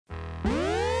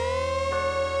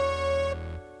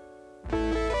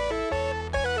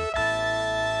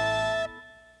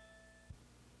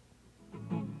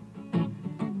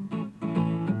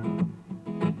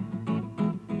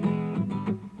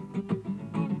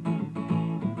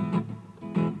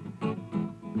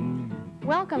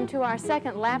Welcome to our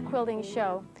second lap quilting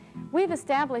show. We've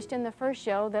established in the first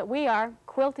show that we are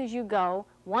quilt as you go,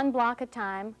 one block at a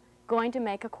time, going to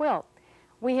make a quilt.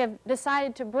 We have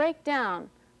decided to break down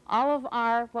all of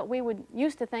our, what we would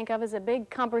used to think of as a big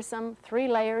cumbersome 3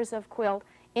 layers of quilt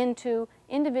into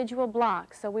individual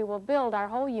blocks. So we will build our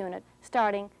whole unit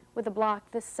starting with a block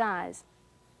this size.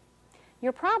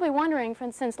 You're probably wondering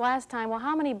since last time, well,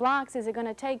 how many blocks is it going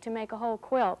to take to make a whole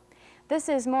quilt? This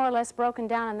is more or less broken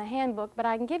down in the handbook, but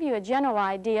I can give you a general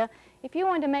idea. If you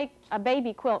wanted to make a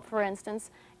baby quilt, for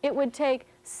instance, it would take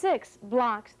 6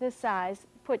 blocks this size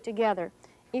put together.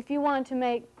 If you wanted to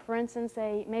make, for instance,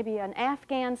 maybe an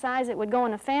Afghan size, it would go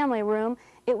in a family room,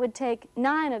 it would take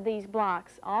 9 of these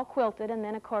blocks, all quilted and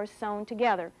then, of course, sewn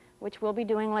together, which we'll be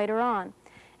doing later on.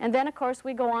 And then, of course,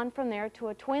 we go on from there to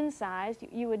a twin size.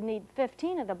 You would need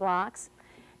 15 of the blocks,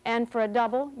 and for a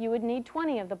double, you would need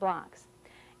 20 of the blocks.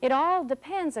 It all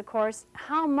depends, of course,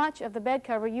 how much of the bed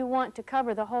cover you want to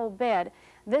cover the whole bed.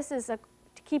 This is to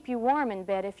keep you warm in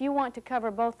bed. If you want to cover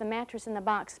both the mattress and the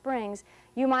box springs,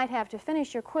 you might have to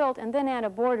finish your quilt and then add a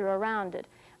border around it.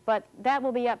 But that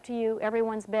will be up to you.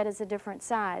 Everyone's bed is a different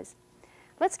size.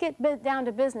 Let's get down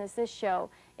to business this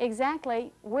show.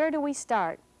 Exactly where do we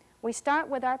start? We start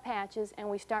with our patches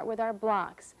and we start with our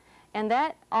blocks. And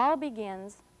that all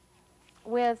begins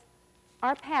with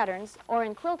our patterns, or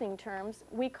in quilting terms,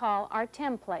 we call our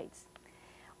templates.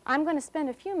 I'm going to spend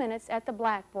a few minutes at the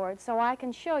blackboard so I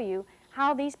can show you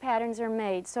how these patterns are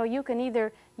made, so you can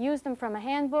either use them from a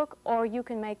handbook or you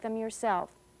can make them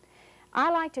yourself. I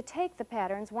like to take the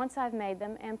patterns once I've made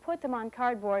them and put them on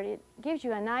cardboard. It gives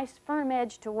you a nice firm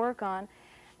edge to work on.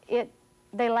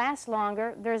 They last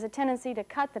longer. There's a tendency to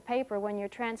cut the paper when you're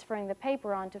transferring the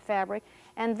paper onto fabric,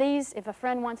 and these, if a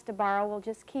friend wants to borrow, will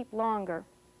just keep longer.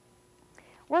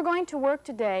 We're going to work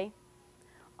today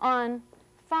on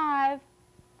 5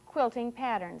 quilting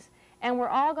patterns, and we're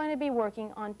all going to be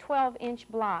working on 12-inch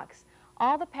blocks.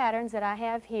 All the patterns that I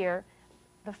have here,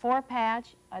 the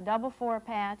 4-patch, a double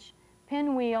 4-patch,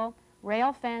 pinwheel,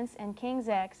 rail fence, and King's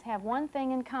X, have one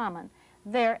thing in common.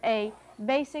 They're a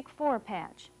basic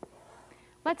 4-patch.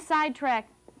 Let's sidetrack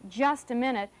just a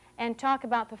minute and talk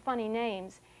about the funny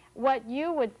names. What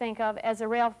you would think of as a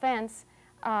rail fence,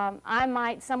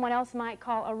 someone else might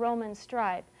call a Roman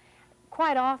stripe.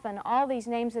 Quite often, all these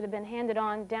names that have been handed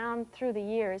on down through the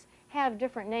years have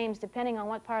different names depending on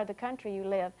what part of the country you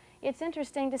live. It's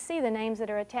interesting to see the names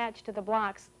that are attached to the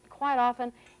blocks. Quite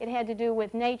often, it had to do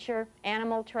with nature,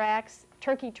 animal tracks,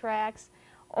 turkey tracks,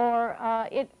 or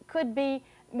it could be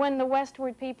when the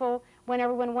westward people, when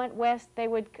everyone went west, they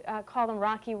would call them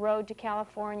Rocky Road to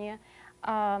California.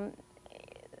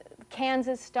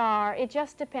 Kansas Star, it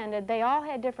just depended. They all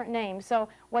had different names, so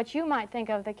what you might think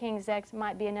of the King's X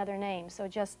might be another name, so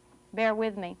just bear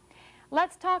with me.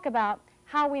 Let's talk about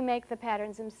how we make the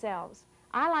patterns themselves.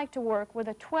 I like to work with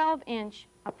a 12-inch,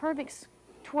 a perfect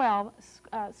 12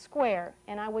 square,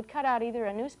 and I would cut out either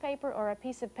a newspaper or a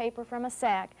piece of paper from a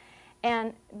sack,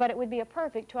 but it would be a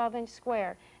perfect 12-inch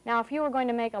square. Now, if you were going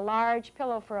to make a large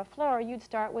pillow for a floor, you'd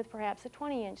start with perhaps a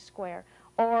 20-inch square.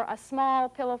 Or a small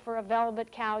pillow for a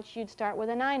velvet couch, you'd start with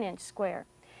a 9-inch square.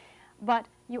 But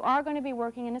you are going to be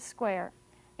working in a square.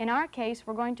 In our case,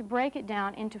 we're going to break it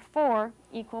down into 4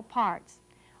 equal parts.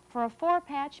 For a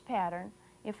 4-patch pattern,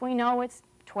 if we know it's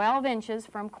 12 inches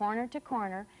from corner to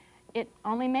corner, it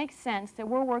only makes sense that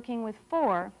we're working with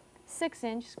 4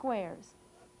 6-inch squares.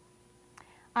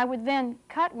 I would then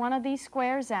cut one of these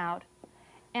squares out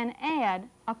and add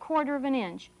a 1/4 of an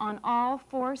inch on all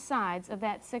 4 sides of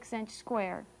that 6-inch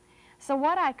square. So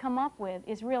what I come up with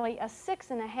is really a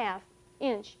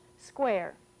 6.5-inch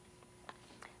square.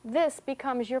 This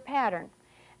becomes your pattern.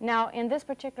 Now, in this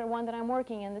particular one that I'm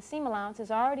working in, the seam allowance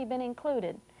has already been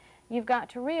included. You've got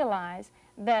to realize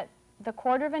that the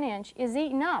 1/4 of an inch is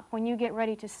eaten up when you get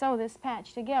ready to sew this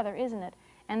patch together, isn't it?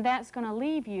 And that's going to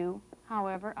leave you,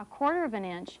 however, a 1/4 of an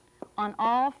inch on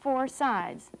all 4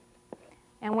 sides.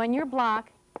 And when your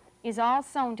block is all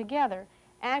sewn together,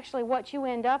 actually what you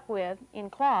end up with in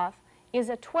cloth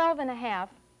is a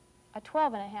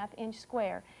 12.5-inch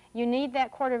square. You need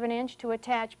that 1/4 of an inch to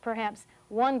attach perhaps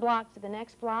one block to the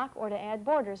next block or to add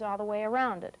borders all the way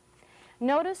around it.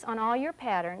 Notice on all your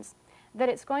patterns that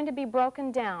it's going to be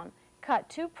broken down. Cut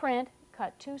to print,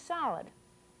 cut to solid.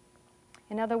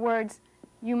 In other words,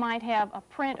 you might have a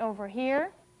print over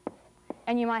here,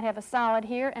 and you might have a solid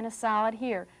here and a solid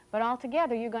here. But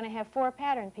altogether, you're going to have 4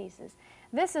 pattern pieces.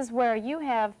 This is where you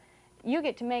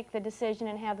get to make the decision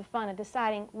and have the fun of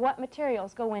deciding what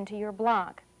materials go into your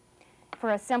block.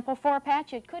 For a simple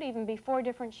 4-patch, it could even be 4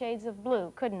 different shades of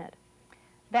blue, couldn't it?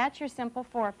 That's your simple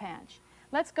 4-patch.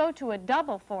 Let's go to a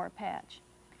double 4 patch.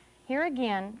 Here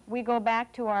again, we go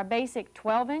back to our basic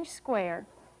 12-inch square,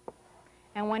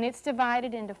 and when it's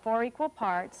divided into 4 equal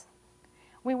parts,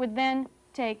 we would then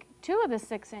take 2 of the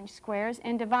 6-inch squares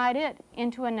and divide it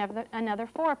into another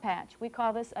 4 patch. We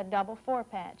call this a double 4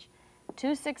 patch.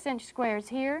 2 6-inch squares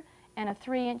here and a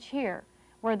 3-inch here.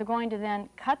 We're going to then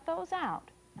cut those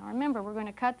out. Now remember, we're going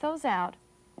to cut those out.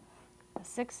 A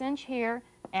 6-inch here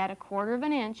at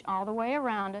 1/4 inch all the way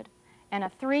around it, and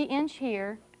a 3-inch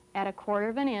here at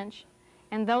 1/4 inch,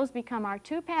 and those become our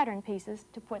 2 pattern pieces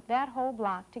to put that whole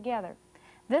block together.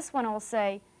 This one will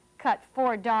say cut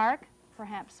 4 dark,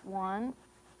 perhaps 1,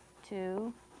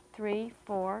 2, 3,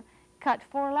 4. Cut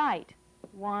 4 light,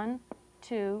 1,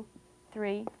 2,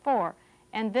 3, 4.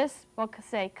 And this will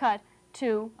say cut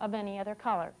 2 of any other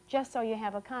color, just so you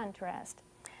have a contrast.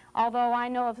 Although I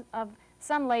know of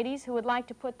some ladies who would like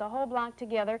to put the whole block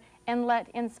together and let,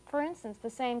 for instance, the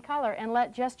same color, and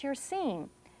let just your seam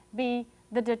be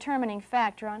the determining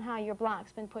factor on how your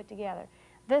block's been put together.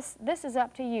 This is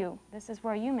up to you. This is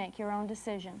where you make your own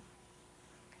decision.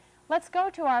 Let's go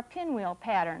to our pinwheel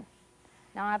pattern.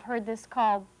 Now, I've heard this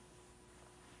called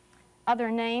other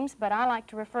names, but I like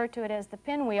to refer to it as the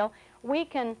pinwheel. We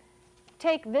can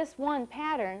take this one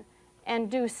pattern and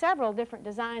do several different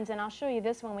designs, and I'll show you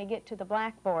this when we get to the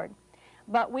blackboard.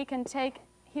 But we can take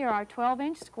here our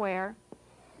 12-inch square,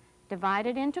 divide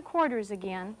it into quarters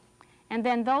again, and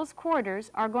then those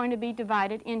quarters are going to be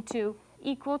divided into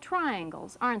equal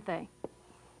triangles, aren't they?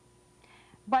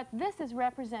 But this is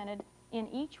represented in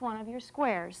each one of your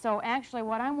squares. So actually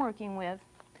what I'm working with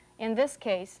in this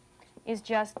case is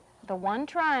just the one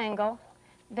triangle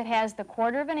that has the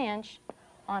 1/4 inch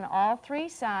on all 3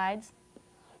 sides,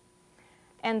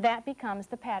 and that becomes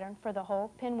the pattern for the whole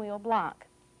pinwheel block.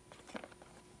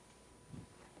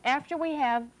 After we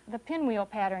have the pinwheel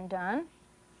pattern done,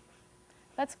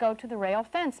 let's go to the rail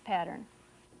fence pattern.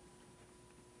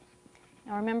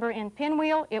 Now remember, in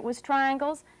pinwheel it was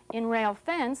triangles. In rail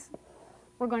fence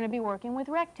we're going to be working with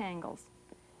rectangles.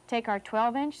 Take our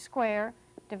 12-inch square,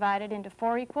 divide it into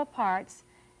 4 equal parts.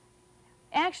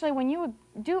 Actually, when you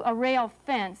would do a rail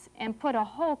fence and put a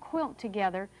whole quilt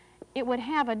together, it would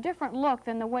have a different look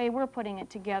than the way we're putting it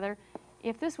together.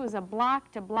 If this was a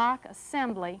block-to-block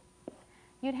assembly,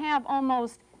 you'd have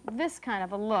almost this kind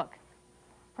of a look.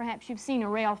 Perhaps you've seen a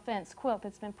rail fence quilt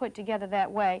that's been put together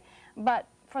that way, but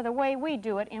for the way we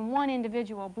do it, in one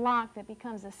individual block that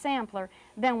becomes a sampler,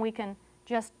 then we can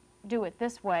just do it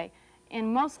this way.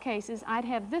 In most cases, I'd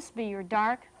have this be your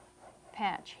dark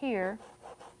patch here.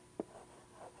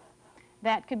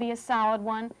 That could be a solid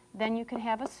one. Then you could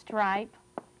have a stripe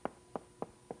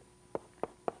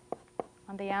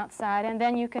on the outside, and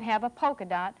then you could have a polka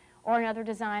dot or another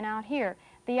design out here.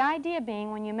 The idea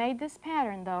being, when you made this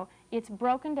pattern, though, it's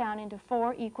broken down into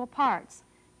 4 equal parts.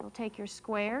 You'll take your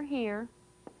square here,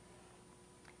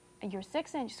 your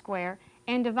 6-inch square,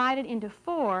 and divide it into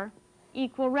 4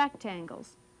 equal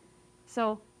rectangles.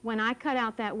 So when I cut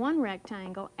out that one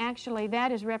rectangle, actually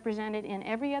that is represented in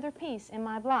every other piece in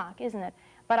my block, isn't it?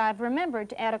 But I've remembered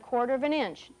to add 1/4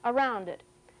 inch around it.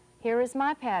 Here is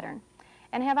my pattern.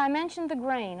 And have I mentioned the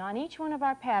grain? On each one of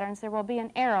our patterns there will be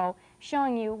an arrow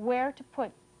showing you where to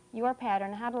put your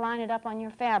pattern, how to line it up on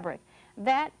your fabric.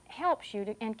 That helps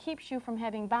you and keeps you from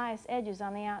having biased edges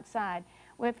on the outside.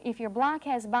 If your block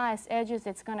has biased edges,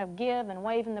 it's going to give and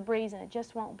wave in the breeze, and it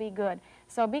just won't be good.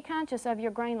 So be conscious of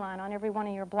your grain line on every one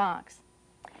of your blocks.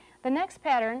 The next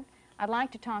pattern I'd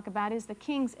like to talk about is the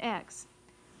King's X.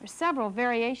 There's several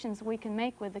variations we can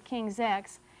make with the King's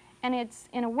X, and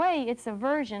in a way it's a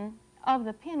version of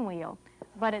the pinwheel,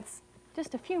 but it's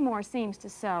just a few more seams to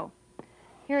sew.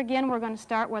 Here again we're going to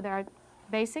start with our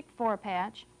basic 4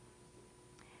 patch.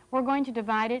 We're going to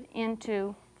divide it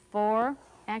into 4,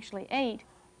 actually 8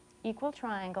 equal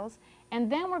triangles,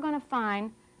 and then we're going to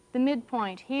find the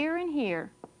midpoint here and here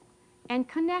and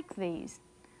connect these.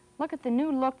 Look at the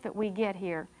new look that we get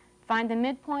here. Find the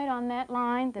midpoint on that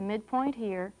line, the midpoint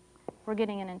here. We're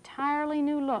getting an entirely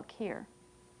new look here.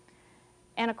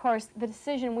 And of course, the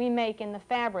decision we make in the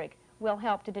fabric will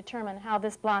help to determine how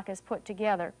this block is put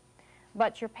together.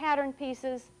 But your pattern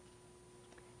pieces,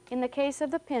 in the case of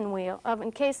the pinwheel,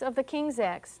 in case of the King's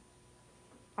X,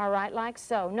 are right like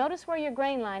so. Notice where your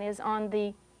grain line is on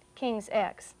the King's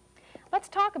X. Let's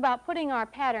talk about putting our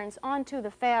patterns onto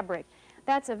the fabric.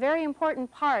 That's a very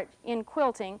important part in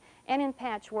quilting and in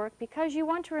patchwork, because you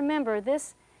want to remember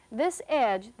this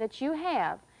edge that you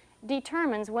have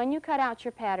determines when you cut out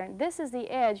your pattern. This is the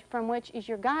edge from which is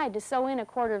your guide to sew in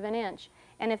 1/4 inch.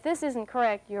 And if this isn't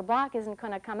correct, your block isn't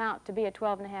going to come out to be a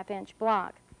 12.5 inch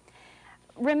block.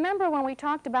 remember when we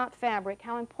talked about fabric,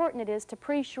 how important it is to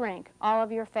pre-shrink all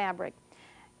of your fabric.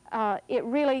 It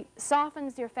really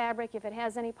softens your fabric if it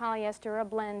has any polyester or a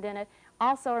blend in it.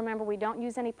 Also remember, we don't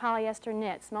use any polyester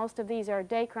knits. Most of these are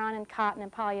Dacron and cotton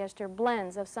and polyester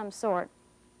blends of some sort.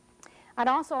 I'd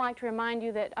also like to remind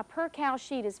you that a per-cal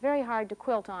sheet is very hard to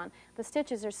quilt on. The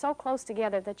stitches are so close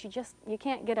together that you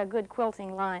can't get a good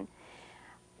quilting line.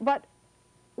 But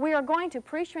we are going to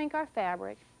pre-shrink our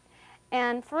fabric.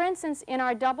 And for instance, in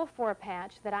our double 4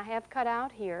 patch that I have cut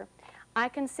out here, I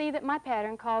can see that my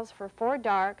pattern calls for 4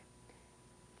 dark,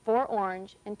 4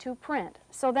 orange, and 2 print.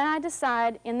 So then I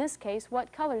decide, in this case,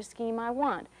 what color scheme I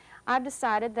want. I've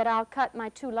decided that I'll cut my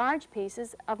 2 large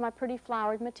pieces of my pretty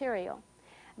flowered material.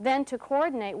 Then to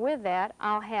coordinate with that,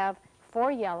 I'll have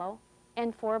 4 yellow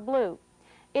and 4 blue.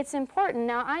 It's important,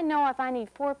 now I know if I need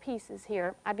 4 pieces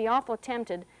here, I'd be awful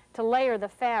tempted to layer the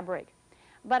fabric.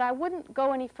 But I wouldn't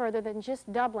go any further than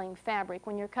just doubling fabric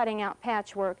when you're cutting out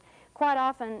patchwork. Quite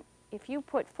often, if you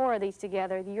put 4 of these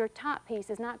together, your top piece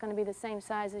is not going to be the same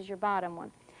size as your bottom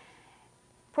one.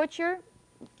 Put your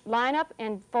line up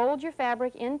and fold your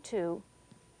fabric in 2,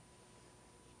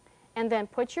 and then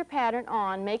put your pattern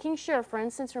on, making sure, for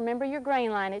instance, remember your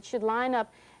grain line, it should line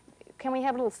up. Can we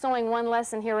have a little sewing 1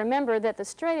 lesson here? Remember that the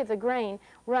straight of the grain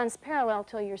runs parallel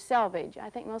to your selvage. I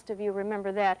think most of you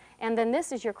remember that. And then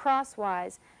this is your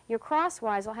crosswise. Your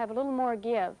crosswise will have a little more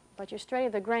give, but your straight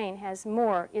of the grain is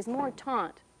more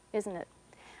taut, isn't it?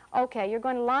 Okay, you're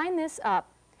going to line this up.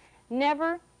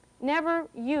 Never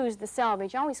use the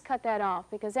selvage. Always cut that off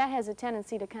because that has a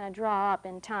tendency to kind of draw up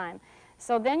in time.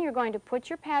 So then you're going to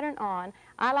put your pattern on.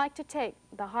 I like to take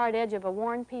the hard edge of a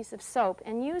worn piece of soap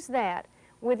and use that.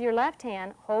 With your left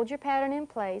hand, hold your pattern in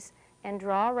place and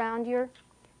draw around your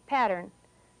pattern.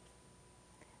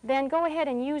 Then go ahead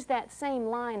and use that same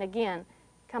line again.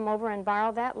 Come over and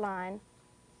borrow that line.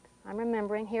 I'm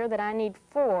remembering here that I need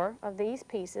 4 of these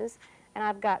pieces, and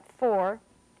I've got 4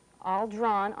 all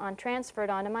drawn on,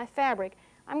 transferred onto my fabric.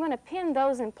 I'm going to pin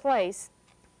those in place,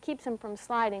 keeps them from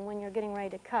sliding when you're getting ready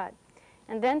to cut.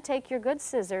 And then take your good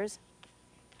scissors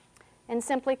and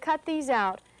simply cut these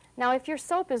out. Now if your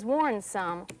soap is worn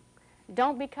some,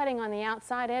 don't be cutting on the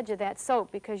outside edge of that soap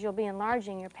because you'll be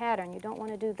enlarging your pattern. You don't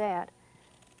want to do that.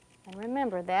 And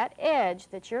remember, that edge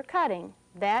that you're cutting,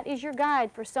 that is your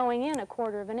guide for sewing in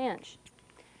 1/4 of an inch.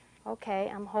 Okay,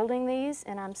 I'm holding these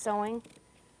and I'm sewing.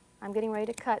 I'm getting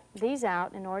ready to cut these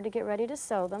out in order to get ready to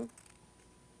sew them.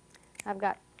 I've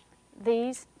got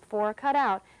these 4 cut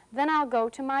out. Then I'll go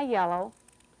to my yellow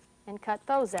and cut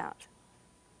those out.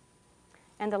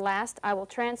 And the last, I will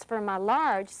transfer my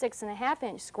large 6.5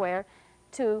 inch square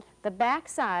to the back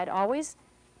side. Always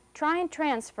try and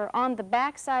transfer on the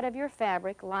back side of your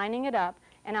fabric, lining it up,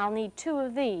 and I'll need 2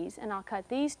 of these, and I'll cut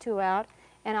these 2 out,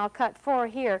 and I'll cut 4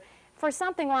 here. For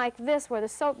something like this where the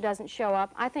soap doesn't show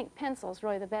up, I think pencil's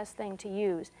really the best thing to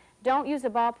use. Don't use a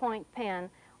ballpoint pen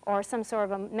or some sort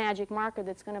of a magic marker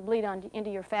that's going to bleed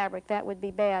into your fabric. That would be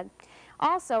bad.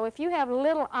 Also, if you have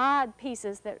little odd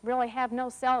pieces that really have no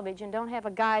selvage and don't have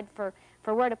a guide for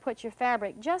where to put your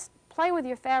fabric, just play with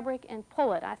your fabric and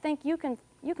pull it. I think you can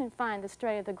find the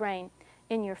straight of the grain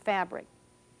in your fabric.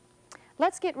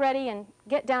 Let's get ready and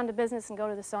get down to business and go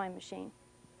to the sewing machine.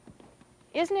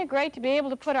 Isn't it great to be able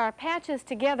to put our patches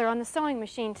together on the sewing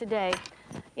machine today?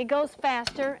 It goes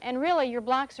faster, and really your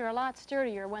blocks are a lot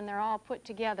sturdier when they're all put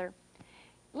together.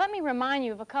 Let me remind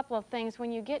you of a couple of things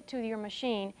when you get to your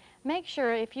machine. Make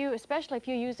sure, especially if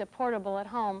you use a portable at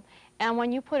home, and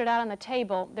when you put it out on the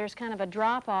table, there's kind of a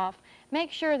drop-off, make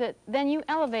sure that then you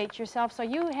elevate yourself so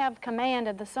you have command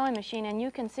of the sewing machine and you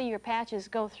can see your patches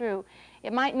go through.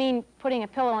 It might mean putting a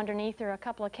pillow underneath or a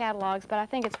couple of catalogs, but I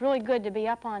think it's really good to be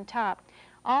up on top.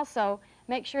 Also,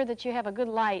 make sure that you have a good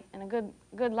light and a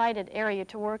good lighted area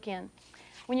to work in.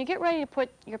 When you get ready to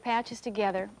put your patches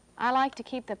together, I like to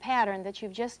keep the pattern that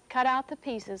you've just cut out the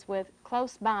pieces with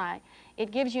close by.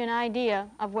 It gives you an idea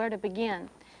of where to begin.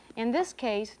 In this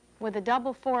case, with a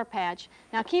double 4 patch,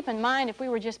 now keep in mind if we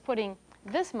were just putting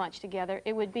this much together,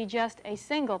 it would be just a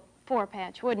single 4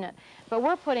 patch, wouldn't it? But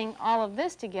we're putting all of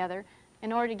this together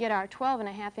in order to get our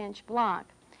 12.5 inch block.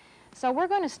 So we're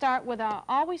going to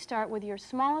always start with your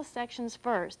smallest sections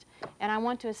first, and I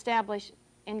want to establish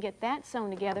and get that sewn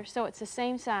together so it's the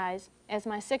same size as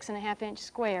my 6.5 inch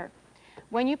square.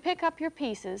 When you pick up your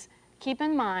pieces, keep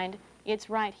in mind it's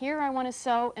right here I want to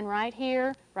sew, and right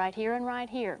here, and right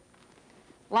here.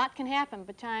 A lot can happen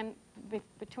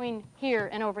between here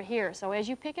and over here, so as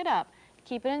you pick it up,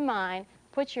 keep it in mind,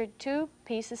 put your 2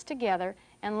 pieces together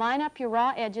and line up your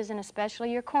raw edges and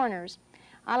especially your corners.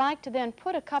 I like to then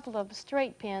put a couple of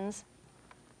straight pins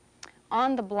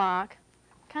on the block,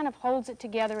 kind of holds it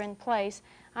together in place.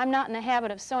 I'm not in the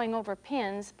habit of sewing over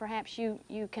pins. Perhaps you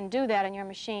can do that on your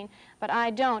machine, but I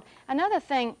don't. Another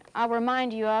thing I'll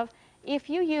remind you of, if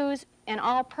you use an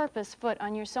all-purpose foot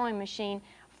on your sewing machine,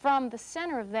 from the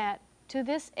center of that to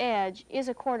this edge is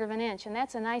 1/4 inch, and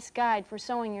that's a nice guide for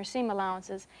sewing your seam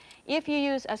allowances. If you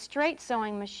use a straight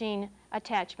sewing machine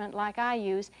attachment like I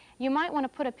use, you might want to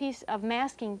put a piece of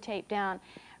masking tape down.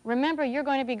 Remember, you're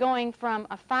going to be going from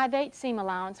a 5/8 seam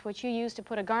allowance, which you use to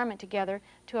put a garment together,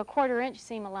 to a 1/4 inch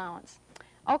seam allowance.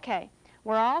 Okay,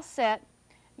 we're all set.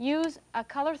 Use a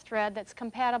color thread that's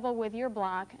compatible with your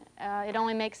block. It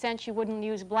only makes sense you wouldn't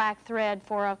use black thread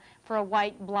for a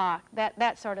white block,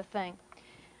 that sort of thing.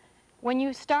 When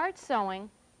you start sewing,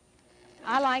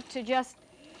 I like to just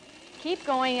keep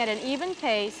going at an even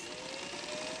pace.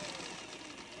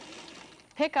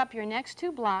 Pick up your next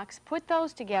 2 blocks, put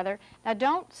those together. Now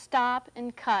don't stop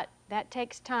and cut. That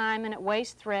takes time and it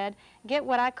wastes thread. Get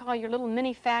what I call your little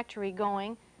mini factory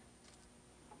going,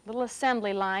 little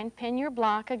assembly line. Pin your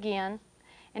block again,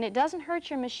 and it doesn't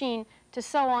hurt your machine to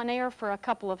sew on air for a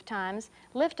couple of times.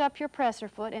 Lift up your presser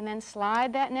foot and then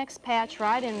slide that next patch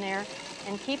right in there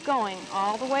and keep going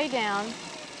all the way down.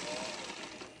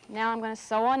 Now I'm going to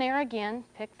sew on air again.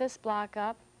 Pick this block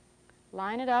up,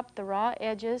 line it up, the raw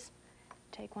edges.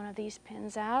 Take one of these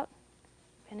pins out,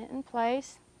 pin it in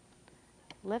place,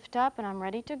 lift up, and I'm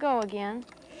ready to go again.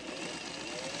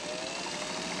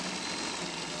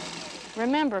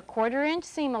 Remember, 1/4 inch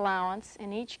seam allowance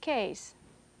in each case.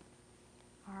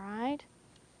 All right.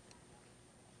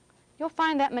 You'll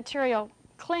find that material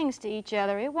clings to each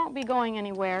other. It won't be going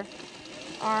anywhere.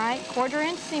 All right, 1/4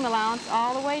 inch seam allowance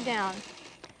all the way down.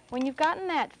 When you've gotten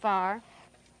that far,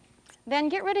 then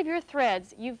get rid of your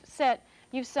threads. You've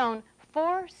sewn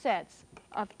 4 sets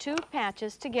of 2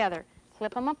 patches together.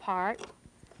 Flip them apart.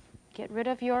 Get rid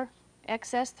of your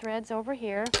excess threads over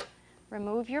here.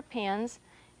 Remove your pins.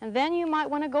 And then you might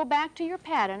want to go back to your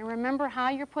pattern and remember how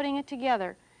you're putting it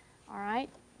together. All right,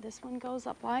 this one goes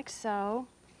up like so.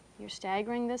 You're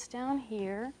staggering this down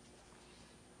here.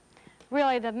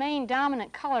 Really, the main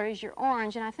dominant color is your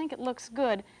orange, and I think it looks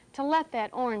good to let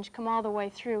that orange come all the way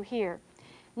through here.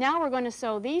 Now we're going to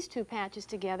sew these 2 patches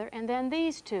together and then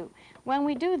these 2. When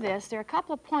we do this, there are a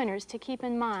couple of pointers to keep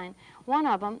in mind. One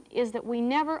of them is that we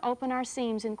never open our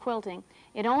seams in quilting.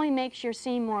 It only makes your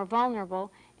seam more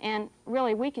vulnerable and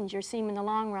really weakens your seam in the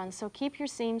long run, so keep your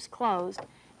seams closed.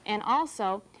 And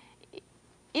also,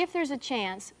 if there's a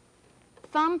chance,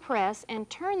 thumb press and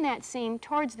turn that seam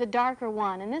towards the darker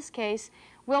one. In this case,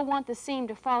 we'll want the seam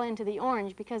to fall into the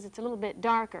orange because it's a little bit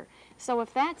darker. So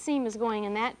if that seam is going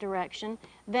in that direction,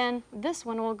 then this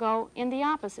one will go in the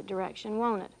opposite direction,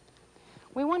 won't it?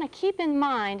 We want to keep in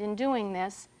mind in doing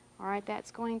this, all right,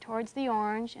 that's going towards the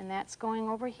orange and that's going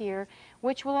over here,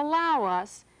 which will allow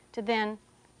us to then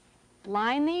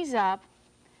line these up.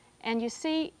 And you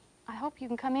see, I hope you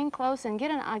can come in close and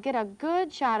get a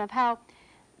good shot of how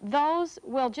those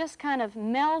will just kind of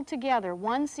meld together.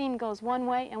 One seam goes one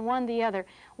way and one the other.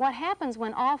 What happens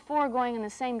when all 4 are going in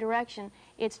the same direction,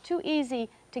 it's too easy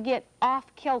to get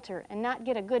off kilter and not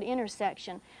get a good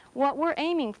intersection. What we're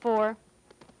aiming for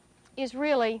is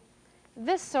really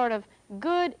this sort of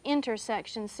good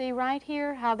intersection. See right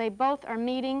here how they both are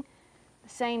meeting? The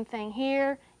same thing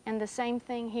here and the same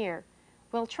thing here.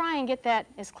 We'll try and get that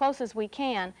as close as we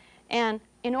can, and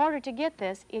in order to get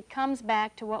this, it comes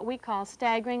back to what we call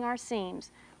staggering our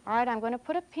seams. All right, I'm going to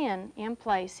put a pin in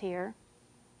place here.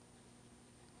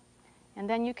 And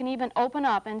then you can even open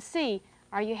up and see,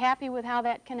 are you happy with how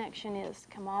that connection is?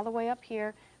 Come all the way up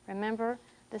here. Remember,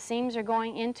 the seams are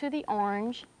going into the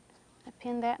orange. I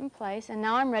pinned that in place, and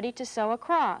now I'm ready to sew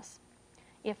across.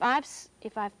 If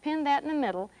I've pinned that in the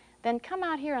middle, then come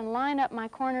out here and line up my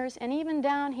corners and even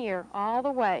down here all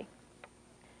the way.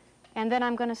 And then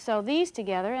I'm going to sew these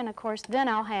together, and of course then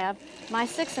I'll have my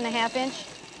 6.5 inch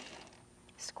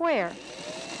square.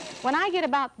 When I get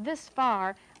about this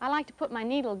far, I like to put my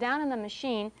needle down in the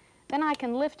machine, then I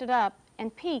can lift it up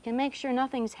and peek and make sure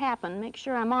nothing's happened, make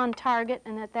sure I'm on target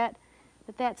and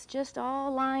that's just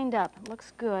all lined up. It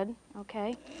looks good,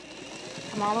 okay?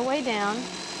 Come all the way down.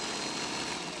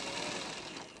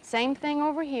 Same thing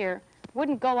over here.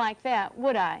 Wouldn't go like that,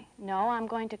 would I? No, I'm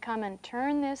going to come and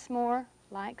turn this more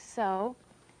like so.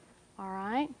 All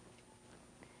right.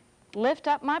 Lift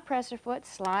up my presser foot,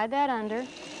 slide that under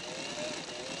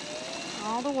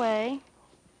all the way.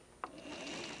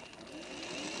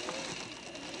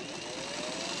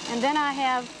 And then I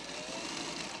have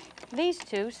these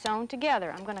 2 sewn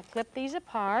together. I'm going to clip these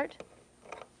apart.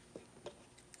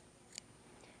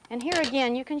 And here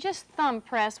again, you can just thumb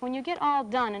press. When you get all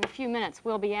done in a few minutes,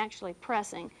 we'll be actually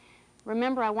pressing.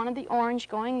 Remember, I wanted the orange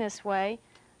going this way,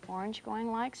 orange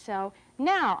going like so.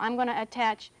 Now I'm going to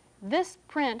attach this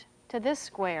print to this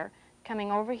square,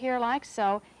 coming over here like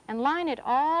so, and line it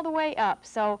all the way up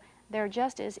so they're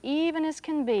just as even as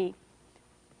can be.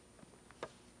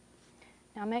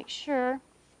 Now make sure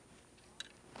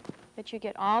that you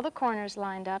get all the corners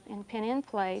lined up and pin in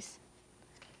place.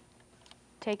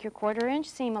 Take your 1/4 inch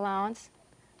seam allowance.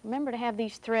 Remember to have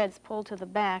these threads pulled to the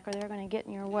back or they're going to get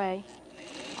in your way.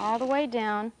 All the way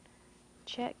down.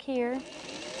 Check here.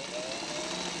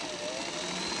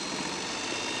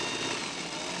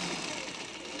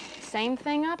 Same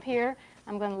thing up here.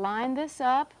 I'm going to line this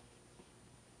up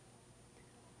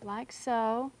like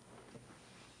so.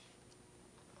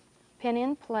 Pin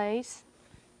in place.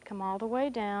 Come all the way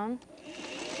down.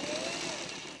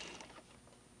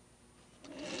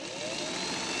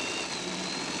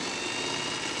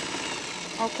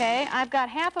 Okay, I've got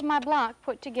half of my block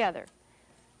put together.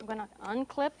 I'm going to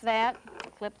unclip that,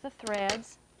 clip the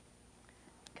threads,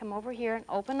 come over here and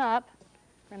open up.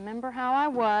 Remember how I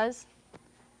was.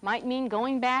 Might mean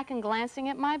going back and glancing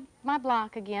at my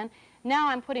block again. Now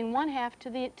I'm putting one half to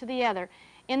the other.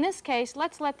 In this case,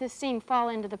 let's let this seam fall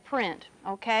into the print,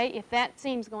 okay? If that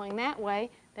seam's going that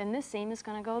way, then this seam is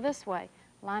going to go this way.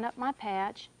 Line up my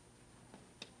patch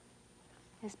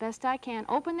as best I can.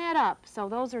 Open that up so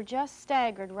those are just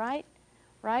staggered right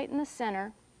in the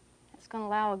center. It's going to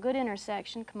allow a good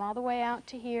intersection. Come all the way out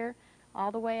to here,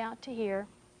 all the way out to here.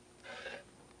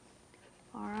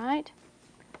 All right.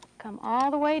 Come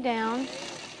all the way down.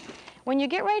 When you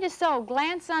get ready to sew,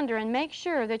 glance under and make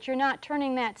sure that you're not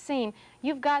turning that seam.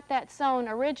 You've got that sewn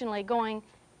originally going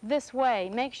this way.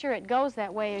 Make sure it goes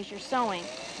that way as you're sewing.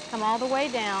 Come all the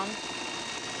way down.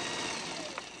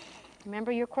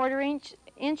 Remember your 1/4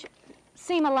 inch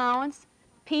seam allowance.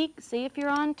 Peek, see if you're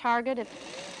on target,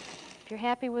 if you're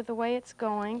happy with the way it's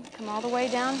going. Come all the way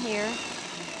down here.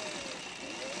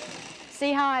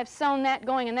 See how I've sewn that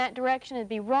going in that direction? It'd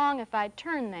be wrong if I'd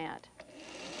turn that.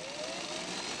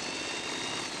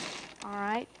 All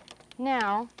right,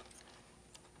 now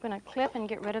I'm going to clip and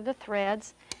get rid of the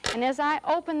threads. And as I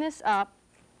open this up,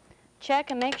 check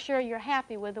and make sure you're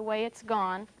happy with the way it's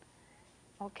gone.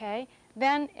 Okay,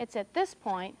 then it's at this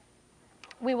point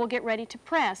we will get ready to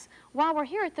press. While we're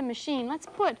here at the machine, let's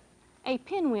put a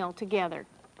pinwheel together.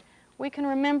 We can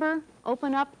remember,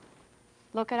 open up,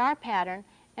 look at our pattern,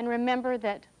 and remember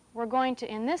that we're going to,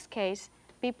 in this case,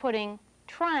 be putting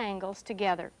triangles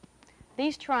together.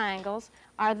 These triangles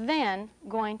are then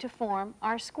going to form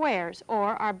our squares,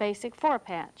 or our basic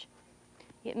 4-patch.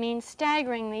 It means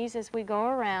staggering these as we go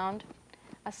around,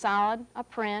 a solid, a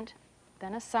print,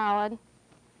 then a solid,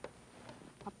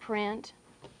 a print.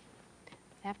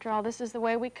 After all, this is the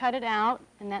way we cut it out,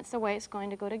 and that's the way it's going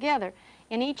to go together.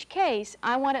 In each case,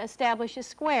 I want to establish a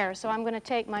square, so I'm going to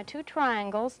take my 2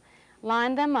 triangles,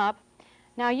 line them up.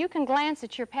 Now you can glance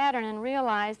at your pattern and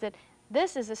realize that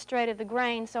this is a straight of the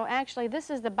grain, so actually this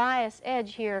is the bias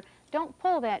edge here. Don't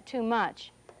pull that too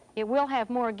much. It will have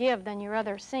more give than your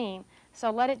other seam, so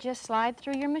let it just slide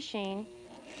through your machine.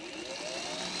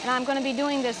 And I'm going to be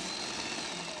doing this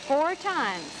 4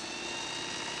 times.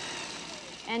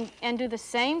 And do the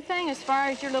same thing as far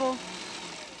as your little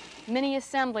mini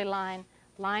assembly line.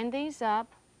 Line these up.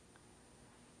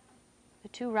 The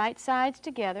 2 right sides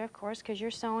together, of course, because you're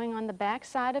sewing on the back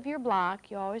side of your block.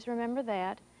 You always remember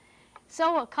that.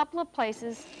 Sew a couple of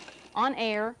places on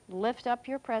air. Lift up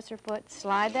your presser foot.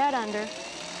 Slide that under.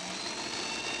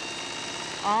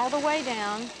 All the way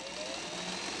down.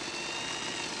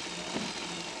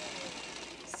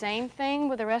 Same thing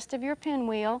with the rest of your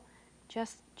pinwheel.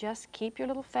 Just keep your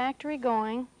little factory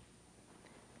going.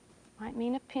 Might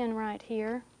mean a pin right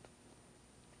here.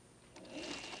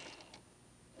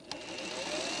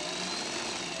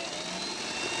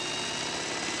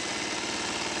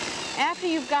 After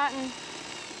you've gotten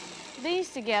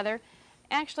these together,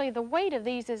 actually the weight of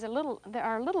these is they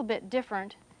are a little bit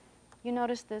different. You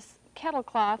notice this kettle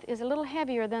cloth is a little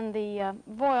heavier than the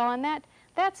voile, and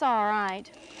that's all right.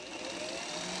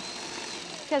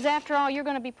 Because after all, you're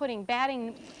going to be putting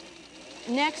batting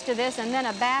next to this and then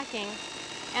a backing,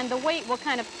 and the weight will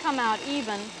kind of come out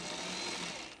even.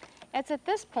 It's at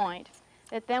this point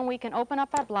that then we can open up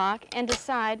our block and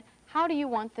decide how do you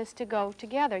want this to go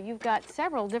together. You've got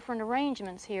several different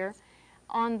arrangements here.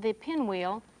 On the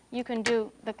pinwheel, you can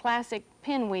do the classic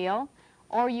pinwheel,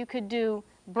 or you could do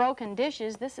broken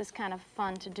dishes. This is kind of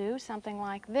fun to do, something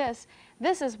like this.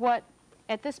 This is what,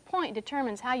 at this point,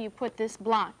 determines how you put this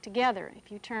block together. If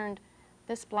you turned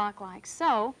this block like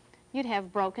so, you'd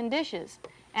have broken dishes.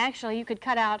 Actually, you could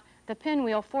cut out the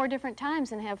pinwheel 4 different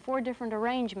times and have 4 different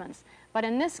arrangements. But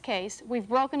in this case, we've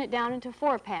broken it down into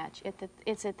 4 patch.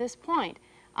 It's at this point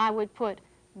I would put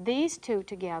these 2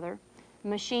 together,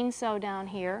 machine sew down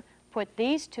here, put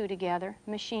these 2 together,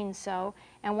 machine sew,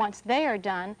 and once they are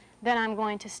done, then I'm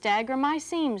going to stagger my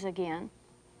seams again.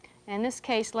 In this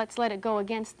case, let's let it go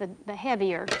against the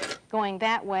heavier, going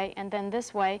that way and then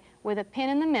this way. With a pin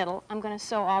in the middle, I'm going to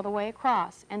sew all the way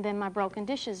across, and then my broken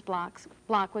dishes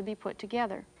block would be put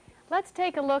together. Let's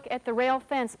take a look at the rail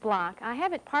fence block. I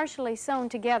have it partially sewn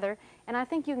together, and I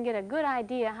think you can get a good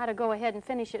idea how to go ahead and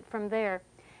finish it from there.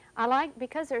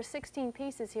 Because there are 16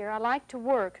 pieces here, I like to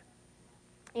work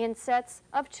in sets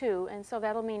of 2, and so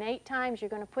that'll mean 8 times you're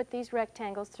going to put these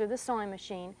rectangles through the sewing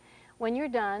machine. When you're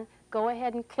done, go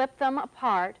ahead and clip them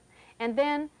apart, and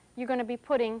then you're going to be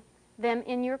putting them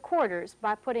in your quarters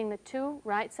by putting the 2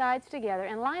 right sides together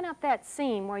and line up that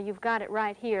seam where you've got it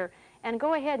right here and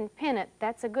go ahead and pin it.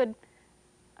 That's a good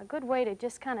way to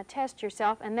just kind of test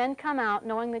yourself, and then come out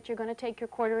knowing that you're going to take your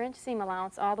 1/4 inch seam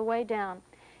allowance all the way down.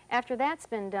 After that's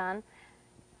been done,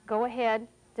 go ahead,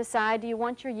 decide do you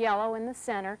want your yellow in the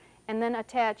center, and then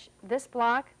attach this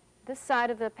block, this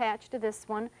side of the patch to this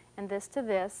one, and this to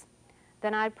this.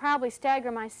 Then I'd probably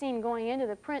stagger my seam going into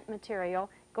the print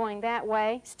material, going that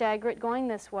way, stagger it going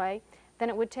this way. Then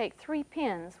it would take 3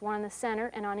 pins, one in the center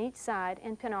and on each side,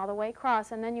 and pin all the way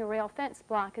across, and then your rail fence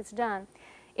block is done.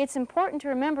 It's important to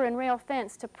remember in rail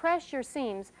fence to press your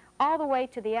seams all the way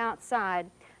to the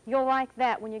outside. You'll like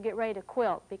that when you get ready to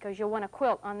quilt, because you'll want to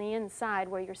quilt on the inside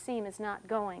where your seam is not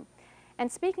going.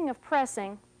 And speaking of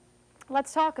pressing,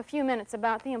 let's talk a few minutes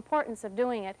about the importance of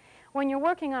doing it. When you're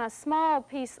working on a small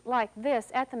piece like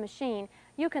this at the machine,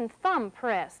 you can thumb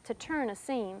press to turn a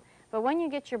seam, but when you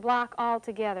get your block all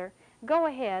together, go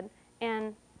ahead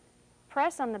and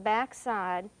press on the back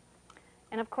side,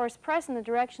 and of course press in the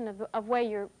direction of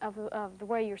the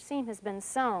way your seam has been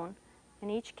sewn in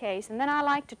each case. And then I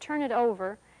like to turn it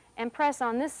over and press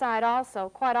on this side also.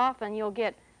 Quite often you'll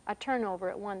get a turnover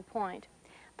at one point.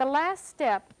 The last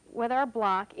step with our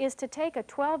block is to take a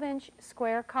 12-inch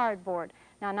square cardboard.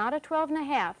 Now, not a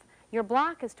 12.5. Your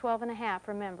block is 12.5,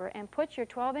 remember, and put your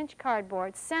 12-inch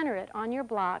cardboard, center it on your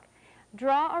block,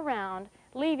 draw around,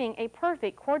 leaving a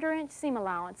perfect 1/4 inch seam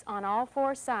allowance on all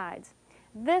 4 sides.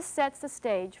 This sets the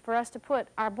stage for us to put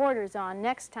our borders on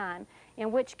next time,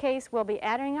 in which case we'll be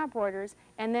adding our borders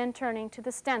and then turning to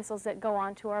the stencils that go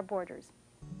onto our borders.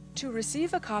 To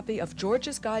receive a copy of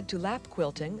Georgia's Guide to Lap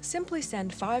Quilting, simply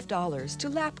send $5 to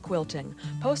Lap Quilting,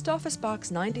 Post Office Box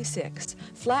 96,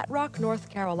 Flat Rock, North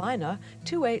Carolina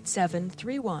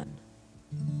 28731.